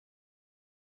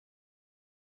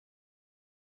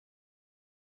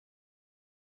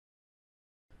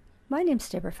My name's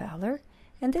Deborah Fowler,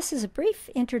 and this is a brief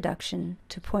introduction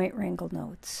to point wrangle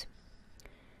nodes.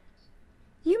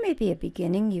 You may be a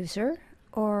beginning user,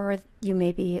 or you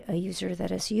may be a user that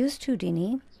has used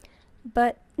Houdini,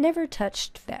 but never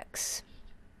touched Vex.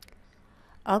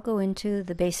 I'll go into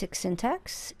the basic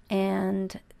syntax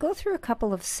and go through a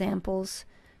couple of samples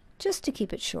just to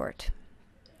keep it short.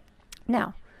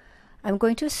 Now, I'm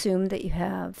going to assume that you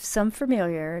have some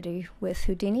familiarity with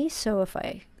Houdini, so if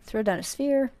I throw down a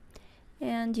sphere,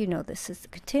 and you know this is the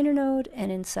container node,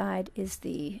 and inside is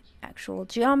the actual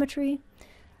geometry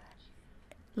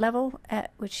level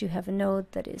at which you have a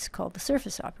node that is called the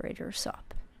surface operator, or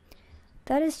SOP.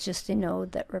 That is just a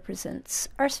node that represents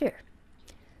our sphere.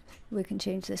 We can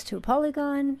change this to a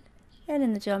polygon, and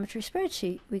in the geometry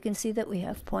spreadsheet we can see that we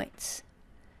have points,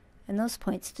 and those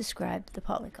points describe the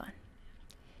polygon.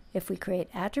 If we create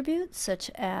attributes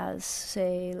such as,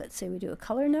 let's say we do a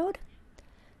color node,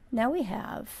 now we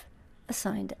have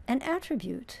assigned an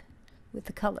attribute with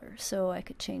the color. So I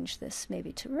could change this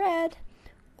maybe to red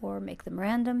or make them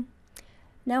random.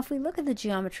 Now if we look at the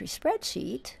geometry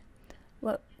spreadsheet,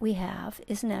 what we have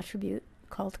is an attribute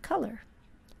called color.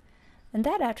 And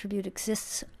that attribute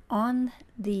exists on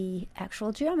the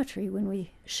actual geometry when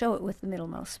we show it with the middle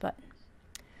mouse button.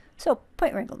 So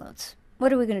point wrangle nodes,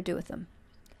 what are we going to do with them?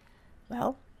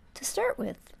 Well, to start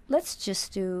with, let's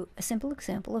just do a simple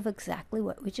example of exactly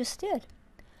what we just did.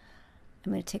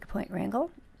 I'm going to take a point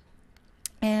wrangle,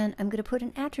 and I'm going to put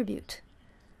an attribute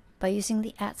by using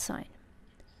the @ sign.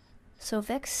 So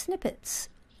Vex snippets,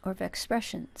 or Vex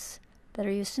expressions, that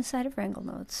are used inside of wrangle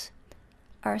nodes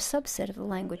are a subset of the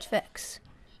language Vex,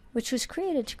 which was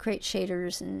created to create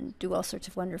shaders and do all sorts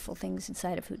of wonderful things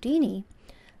inside of Houdini,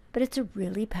 but it's a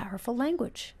really powerful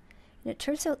language. And it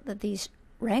turns out that these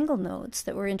wrangle nodes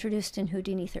that were introduced in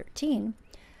Houdini 13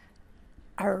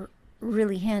 are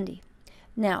really handy.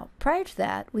 Now, prior to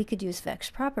that, we could use Vex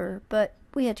proper, but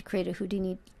we had to create a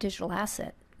Houdini digital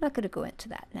asset. I'm not going to go into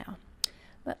that now.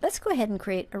 But let's go ahead and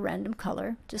create a random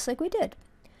color, just like we did.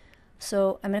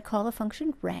 So I'm going to call the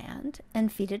function rand and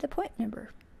feed it a point number.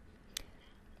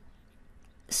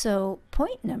 So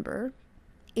point number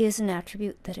is an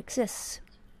attribute that exists.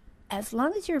 As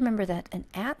long as you remember that an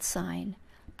 @ sign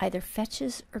either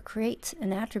fetches or creates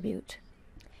an attribute,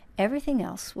 everything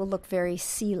else will look very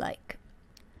C-like.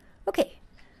 Okay,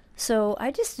 so I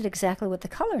just did exactly what the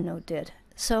color node did.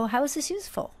 So how is this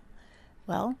useful?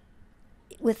 Well,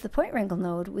 with the point wrangle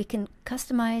node, we can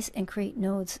customize and create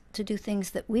nodes to do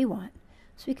things that we want.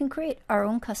 So we can create our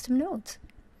own custom nodes.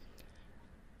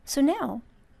 So now,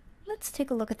 let's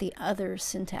take a look at the other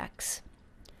syntax.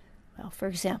 Well, for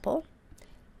example,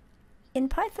 in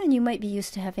Python you might be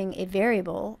used to having a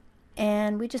variable,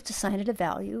 and we just assign it a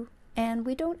value, and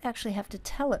we don't actually have to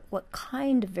tell it what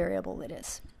kind of variable it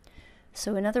is.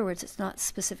 So in other words, it's not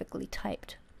specifically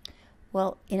typed.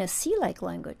 Well, in a C-like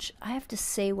language, I have to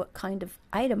say what kind of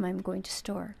item I'm going to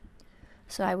store.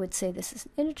 So I would say this is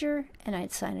an integer, and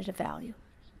I'd assign it a value.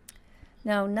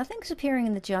 Now, nothing's appearing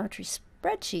in the geometry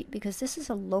spreadsheet because this is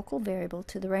a local variable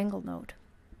to the wrangle node.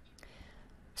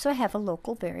 So I have a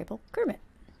local variable, Kermit.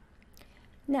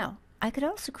 Now, I could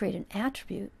also create an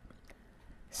attribute.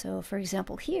 So for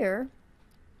example here,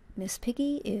 Miss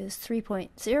Piggy is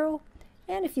 3.0,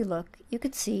 and if you look, you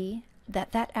could see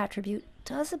that that attribute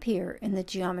does appear in the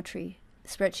geometry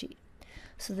spreadsheet.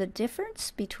 So the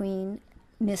difference between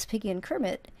Miss Piggy and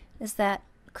Kermit is that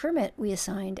Kermit we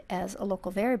assigned as a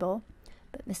local variable,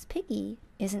 but Miss Piggy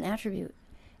is an attribute.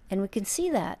 And we can see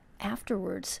that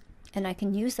afterwards, and I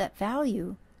can use that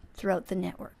value throughout the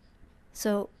network.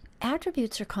 So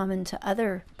attributes are common to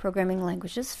other programming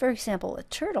languages. For example, a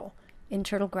turtle in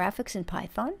Turtle Graphics in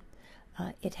Python.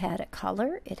 It had a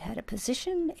color, it had a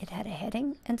position, it had a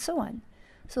heading, and so on.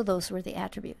 So those were the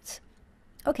attributes.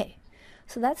 Okay,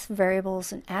 so that's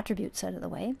variables and attributes out of the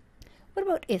way. What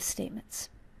about if statements?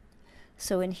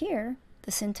 So in here,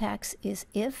 the syntax is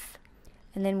if,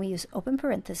 and then we use open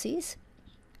parentheses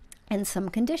and some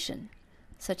condition,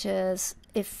 such as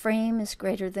if frame is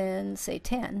greater than, say,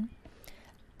 10,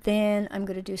 then I'm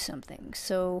going to do something.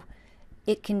 So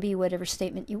it can be whatever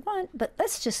statement you want, but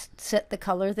let's just set the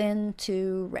color then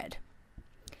to red.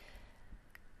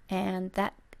 And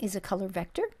that is a color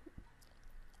vector.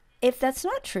 If that's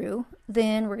not true,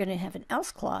 then we're going to have an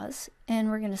else clause,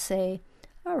 and we're going to say,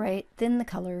 all right, then the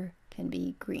color can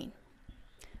be green.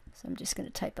 So I'm just going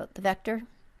to type out the vector.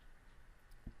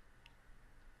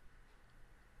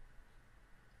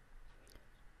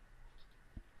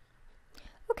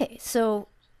 Okay, so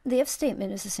the if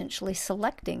statement is essentially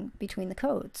selecting between the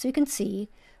code. So you can see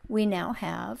we now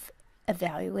have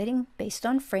evaluating based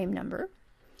on frame number.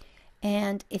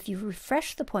 And if you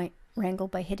refresh the point Wrangle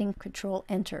by hitting Control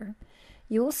Enter,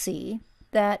 you will see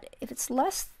that if it's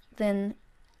less than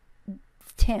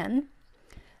 10,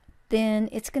 then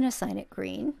it's going to assign it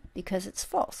green because it's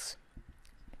false.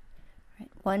 Right?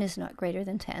 1 is not greater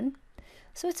than 10,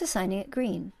 so it's assigning it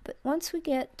green. But once we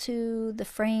get to the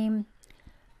frame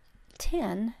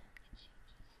 10,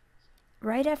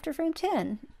 right after frame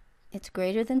 10, it's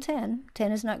greater than 10.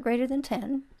 10 is not greater than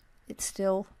 10. It's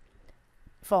still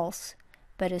false.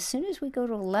 But as soon as we go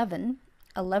to 11,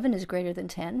 11 is greater than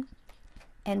 10,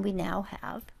 and we now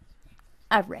have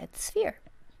a red sphere.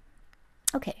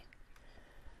 Okay,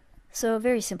 so a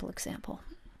very simple example.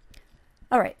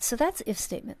 All right, so that's if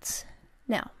statements.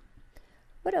 Now,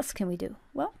 what else can we do?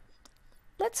 Well,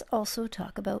 let's also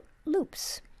talk about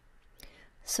loops.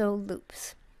 So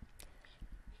loops.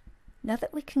 Now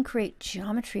that we can create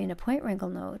geometry in a point wrangle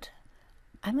node,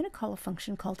 I'm going to call a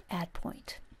function called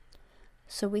addPoint.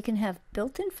 So we can have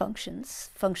built-in functions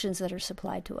that are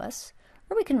supplied to us,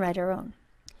 or we can write our own.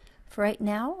 For right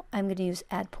now, I'm going to use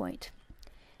addPoint.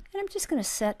 And I'm just going to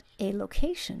set a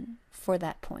location for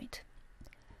that point.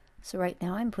 So right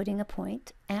now I'm putting a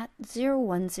point at 0,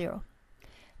 1, 0.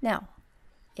 Now,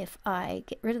 if I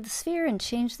get rid of the sphere and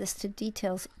change this to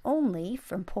details only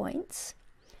from points,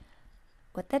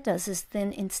 what that does is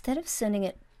then instead of sending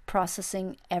it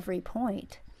processing every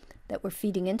point that we're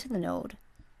feeding into the node,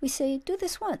 we say do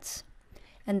this once.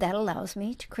 And that allows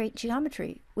me to create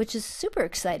geometry, which is super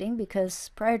exciting because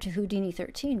prior to Houdini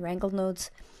 13, Wrangle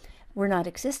nodes were not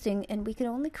existing, and we could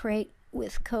only create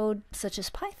with code such as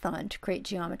Python to create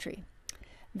geometry.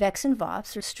 Vex and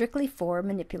Vops are strictly for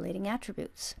manipulating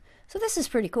attributes. So this is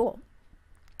pretty cool.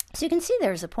 So you can see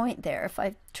there's a point there. If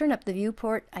I turn up the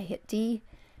viewport, I hit D,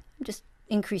 I'm just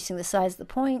increasing the size of the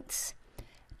points,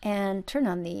 and turn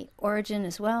on the origin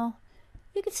as well.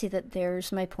 You can see that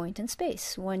there's my point in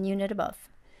space, 1 unit above.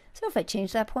 So if I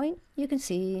change that point, you can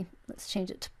see, let's change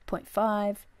it to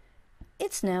 0.5.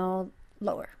 It's now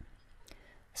lower.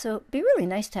 So it'd be really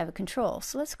nice to have a control.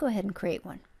 So let's go ahead and create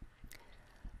one.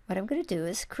 What I'm going to do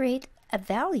is create a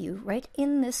value right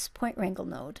in this point wrangle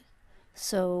node.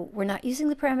 So we're not using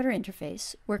the parameter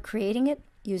interface. We're creating it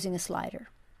using a slider.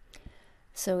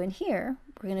 So in here,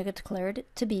 we're going to declare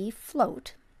it to be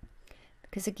float.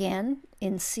 Because again,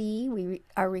 in C, we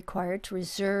are required to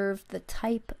reserve the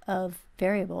type of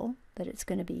variable that it's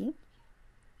going to be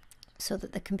so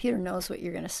that the computer knows what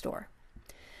you're going to store.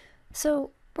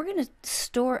 So we're going to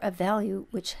store a value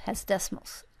which has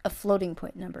decimals, a floating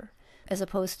point number, as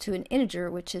opposed to an integer,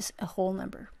 which is a whole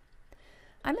number.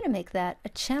 I'm going to make that a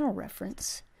channel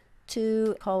reference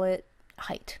to call it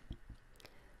height.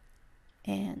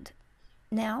 And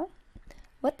now,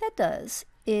 what that does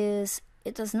is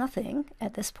it does nothing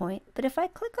at this point, but if I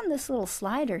click on this little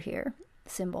slider here,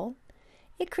 symbol,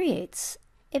 it creates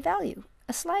a value,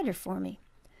 a slider for me.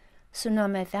 So now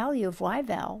my value of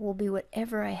yval will be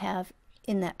whatever I have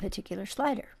in that particular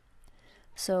slider.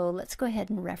 So let's go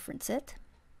ahead and reference it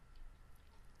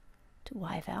to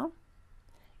yval.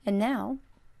 And now,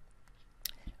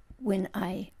 when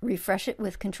I refresh it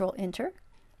with Control Enter,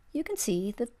 you can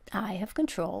see that I have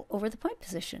control over the point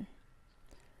position.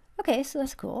 Okay, so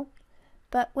that's cool.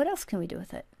 But what else can we do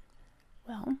with it?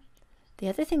 Well, the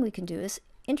other thing we can do is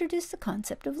introduce the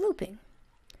concept of looping.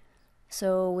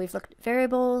 So we've looked at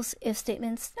variables, if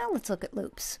statements, now let's look at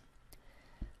loops.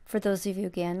 For those of you,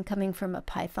 again, coming from a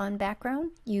Python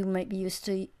background, you might be used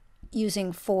to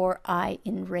using for I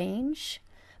in range,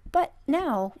 but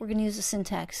now we're going to use a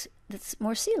syntax that's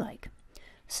more C-like.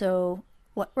 So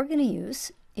what we're going to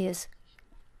use is,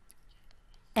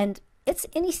 and it's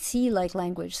any C-like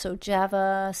language, so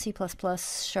Java, C++,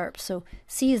 Sharp, so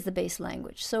C is the base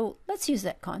language. So let's use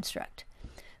that construct.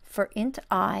 For int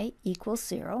I equals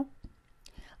 0,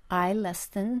 I less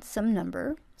than some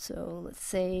number, so let's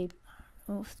say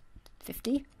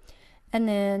 50, and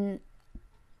then,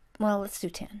 well, let's do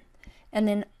 10, and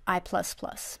then I++,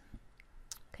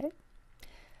 okay?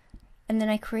 And then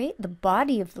I create the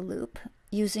body of the loop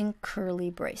using curly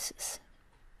braces,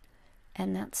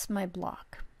 and that's my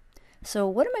block. So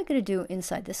what am I going to do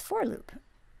inside this for loop?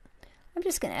 I'm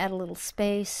just going to add a little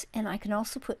space, and I can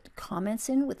also put comments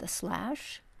in with a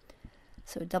slash.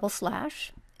 So double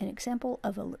slash, an example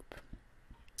of a loop.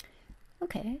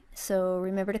 Okay, so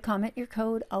remember to comment your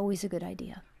code, always a good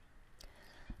idea.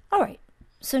 All right,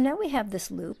 so now we have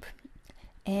this loop,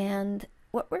 and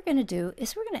what we're going to do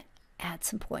is we're going to add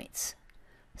some points.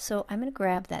 So I'm going to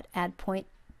grab that add point,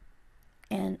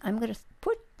 and I'm going to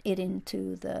put it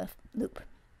into the loop.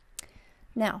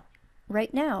 Now,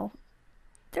 right now,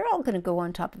 they're all going to go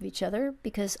on top of each other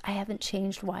because I haven't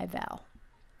changed yval.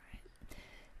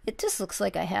 It just looks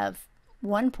like I have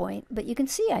 1 point, but you can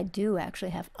see I do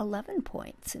actually have 11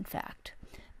 points, in fact,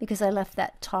 because I left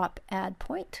that top add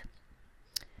point.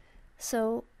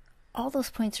 So all those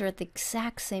points are at the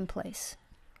exact same place.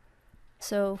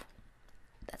 So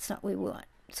that's not what we want.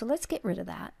 So let's get rid of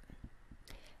that.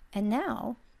 And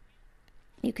now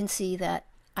you can see that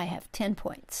I have 10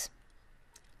 points.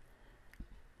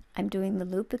 I'm doing the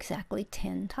loop exactly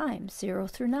 10 times, 0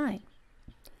 through 9.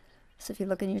 So if you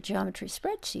look in your geometry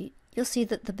spreadsheet, you'll see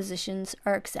that the positions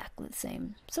are exactly the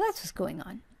same. So that's what's going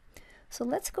on. So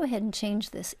let's go ahead and change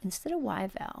this. Instead of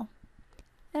y-val,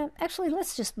 actually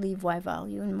let's just leave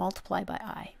y-value and multiply by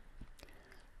I.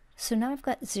 So now I've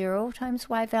got 0 times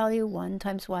y-value, 1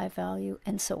 times y-value,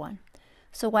 and so on.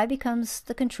 So y becomes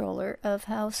the controller of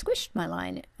how squished my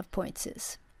line of points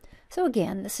is. So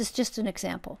again, this is just an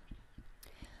example.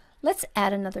 Let's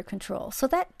add another control. So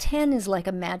that 10 is like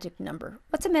a magic number.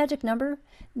 What's a magic number?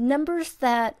 Numbers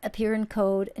that appear in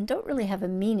code and don't really have a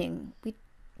meaning.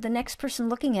 The next person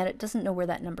looking at it doesn't know where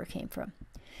that number came from.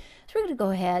 So we're going to go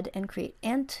ahead and create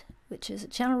int, which is a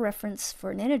channel reference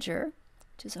for an integer,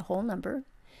 which is a whole number,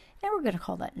 and we're going to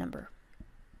call that number.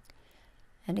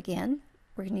 And again,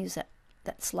 we're going to use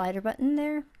that slider button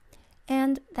there,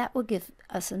 and that will give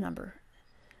us a number.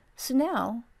 So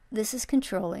now this is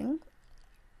controlling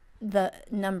the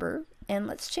number, and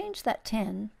let's change that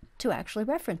 10 to actually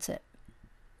reference it.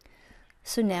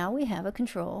 So now we have a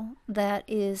control that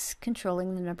is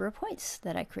controlling the number of points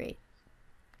that I create.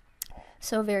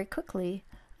 So very quickly,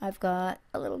 I've got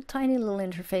a tiny little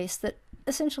interface that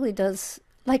essentially does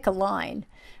like a line,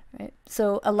 right?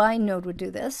 So a line node would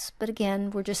do this, but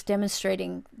again, we're just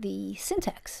demonstrating the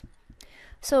syntax.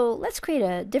 So let's create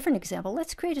a different example.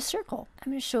 Let's create a circle.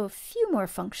 I'm going to show a few more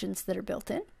functions that are built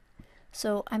in.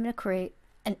 So I'm going to create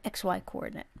an XY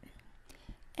coordinate.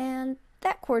 And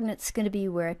that coordinate's going to be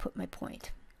where I put my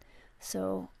point.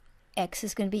 So x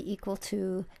is going to be equal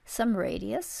to some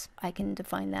radius. I can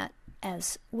define that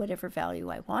as whatever value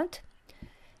I want.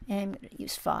 And I'm going to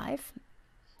use 5.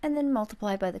 And then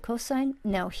multiply by the cosine.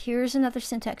 Now here's another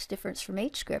syntax difference from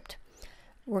HScript.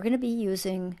 We're going to be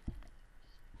using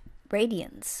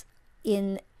radians.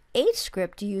 In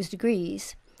HScript you use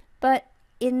degrees, but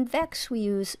in Vex we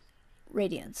use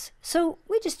radians. So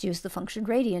we just use the function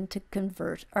radian to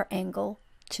convert our angle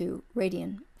to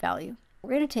radian value.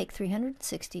 We're going to take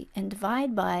 360 and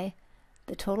divide by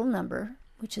the total number,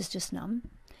 which is just num,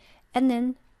 and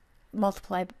then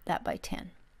multiply that by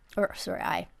 10, or sorry,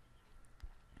 I.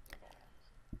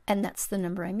 And that's the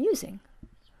number I'm using.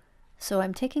 So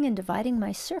I'm taking and dividing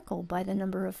my circle by the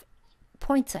number of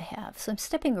points I have. So I'm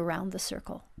stepping around the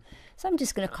circle. So I'm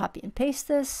just going to copy and paste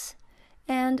this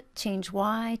and change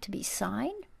y to be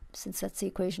sine, since that's the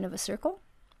equation of a circle.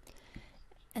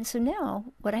 And so now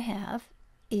what I have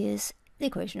is the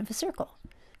equation of a circle.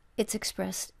 It's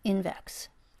expressed in Vex.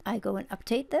 I go and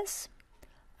update this.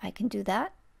 I can do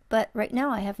that, but right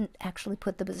now I haven't actually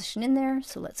put the position in there,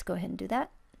 so let's go ahead and do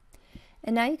that.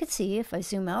 And now you can see, if I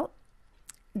zoom out,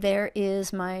 there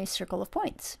is my circle of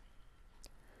points.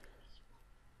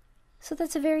 So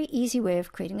that's a very easy way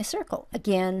of creating a circle.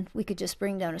 Again, we could just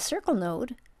bring down a circle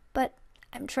node, but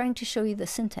I'm trying to show you the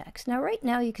syntax. Now right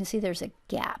now you can see there's a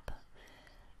gap.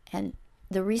 And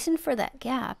the reason for that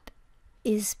gap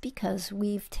is because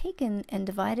we've taken and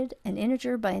divided an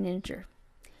integer by an integer.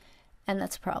 And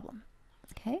that's a problem.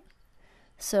 Okay?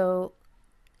 So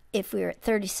if we're at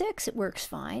 36, it works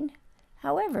fine.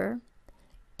 However,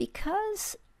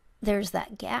 because there's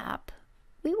that gap,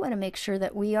 we want to make sure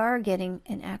that we are getting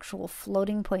an actual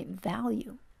floating point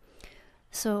value.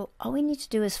 So all we need to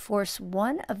do is force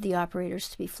one of the operators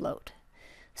to be float.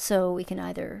 So we can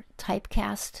either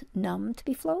typecast num to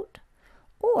be float,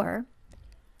 or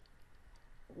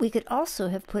we could also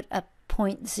have put a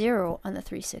 0.0 on the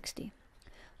 360.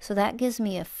 So that gives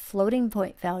me a floating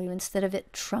point value instead of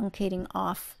it truncating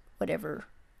off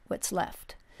what's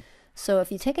left. So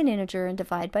if you take an integer and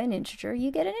divide by an integer,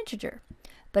 you get an integer.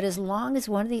 But as long as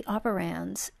one of the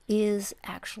operands is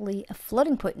actually a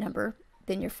floating point number,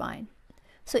 then you're fine.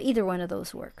 So either one of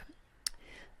those work.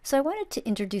 So I wanted to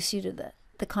introduce you to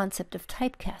the concept of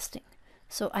typecasting.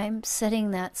 So I'm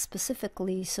setting that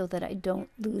specifically so that I don't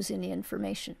lose any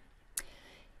information.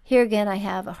 Here again I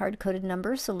have a hard-coded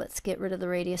number, so let's get rid of the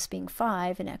radius being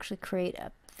 5 and actually create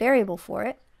a variable for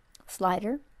it,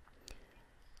 slider.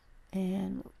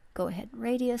 And we'll go ahead and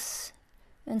radius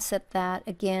and set that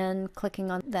again,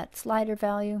 clicking on that slider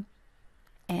value,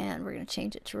 and we're going to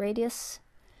change it to radius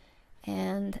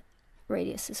and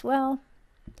radius as well.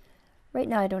 Right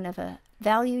now I don't have a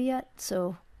value yet,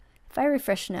 so if I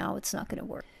refresh now it's not going to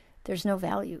work. There's no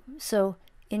value. So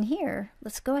in here,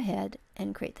 let's go ahead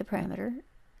and create the parameter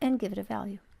and give it a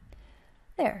value.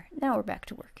 There, now we're back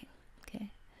to working.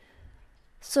 Okay.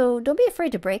 So don't be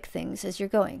afraid to break things as you're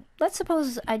going. Let's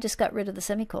suppose I just got rid of the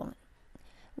semicolon.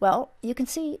 Well, you can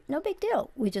see, no big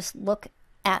deal. We just look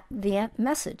at the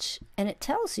message and it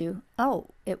tells you, oh,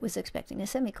 it was expecting a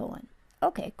semicolon.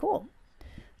 Okay, cool.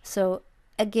 So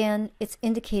again, it's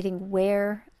indicating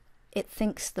where it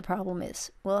thinks the problem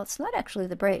is. Well, it's not actually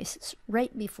the brace, it's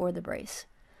right before the brace.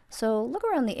 So look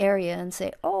around the area and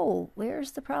say, oh,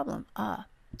 where's the problem? Ah,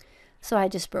 so I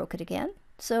just broke it again.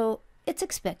 So it's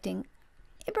expecting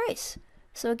a brace.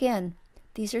 So again,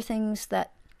 these are things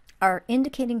that are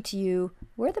indicating to you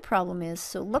where the problem is.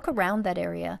 So look around that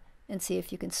area and see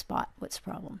if you can spot what's the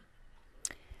problem.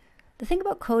 The thing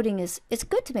about coding is it's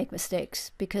good to make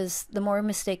mistakes, because the more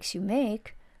mistakes you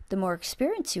make, the more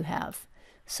experience you have.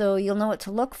 So you'll know what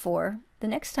to look for the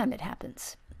next time it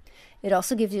happens. It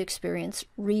also gives you experience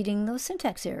reading those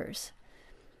syntax errors.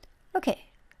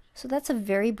 Okay, so that's a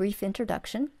very brief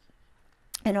introduction.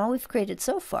 And all we've created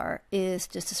so far is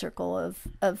just a circle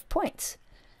of points.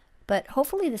 But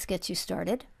hopefully this gets you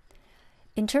started.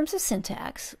 In terms of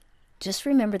syntax, just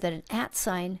remember that an @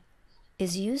 sign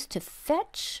is used to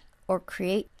fetch or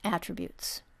create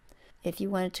attributes. If you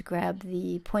wanted to grab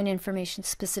the point information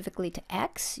specifically to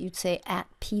x, you'd say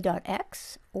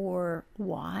 @p.x or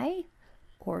y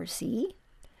or z.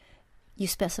 You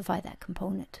specify that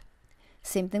component.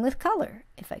 Same thing with color.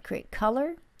 If I create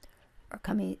color, or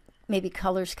maybe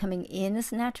colors coming in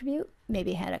as an attribute,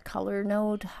 maybe I had a color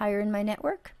node higher in my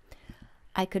network,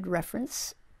 I could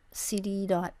reference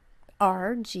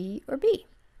cd.r, g, or b.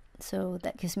 So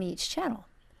that gives me each channel.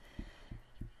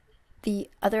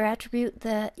 The other attribute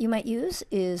that you might use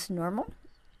is normal,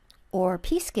 or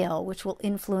p-scale, which will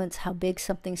influence how big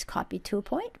something's copied to a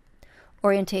point.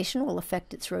 Orientation will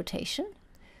affect its rotation.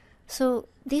 So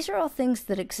these are all things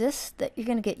that exist that you're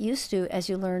going to get used to as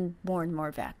you learn more and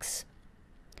more VEX.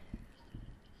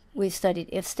 We've studied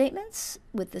if statements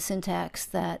with the syntax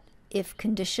that if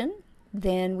condition,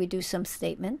 then we do some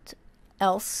statement,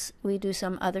 else we do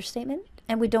some other statement,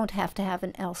 and we don't have to have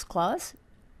an else clause.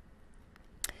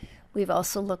 We've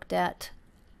also looked at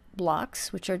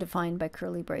blocks, which are defined by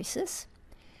curly braces,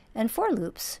 and for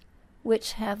loops,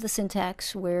 which have the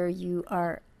syntax where you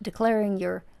are declaring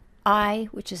your I,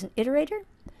 which is an iterator.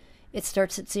 It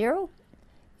starts at 0,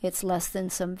 it's less than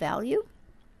some value,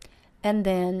 and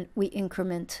then we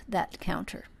increment that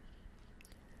counter.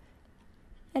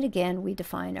 And again, we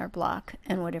define our block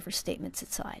and whatever statement's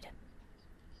inside.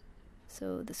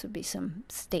 So this would be some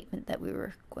statement that we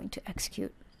were going to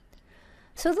execute.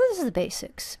 So those are the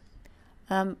basics.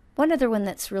 One other one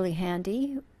that's really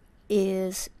handy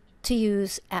is to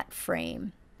use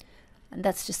 @frame, and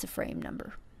that's just a frame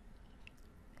number.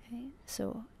 Okay,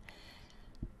 so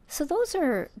those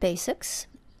are basics.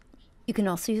 You can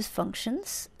also use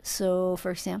functions. So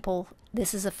for example,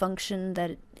 this is a function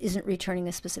that isn't returning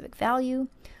a specific value.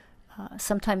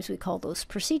 Sometimes we call those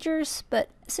procedures, but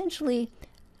essentially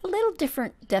a little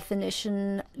different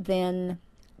definition than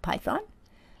Python.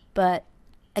 But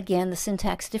again, the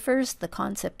syntax differs, the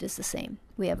concept is the same.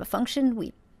 We have a function,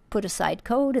 we put aside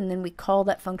code, and then we call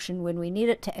that function when we need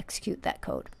it to execute that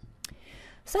code.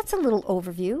 So that's a little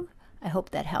overview. I hope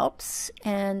that helps,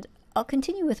 and I'll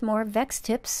continue with more VEX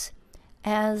tips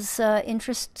as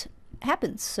interest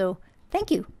happens. So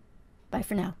thank you. Bye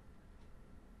for now.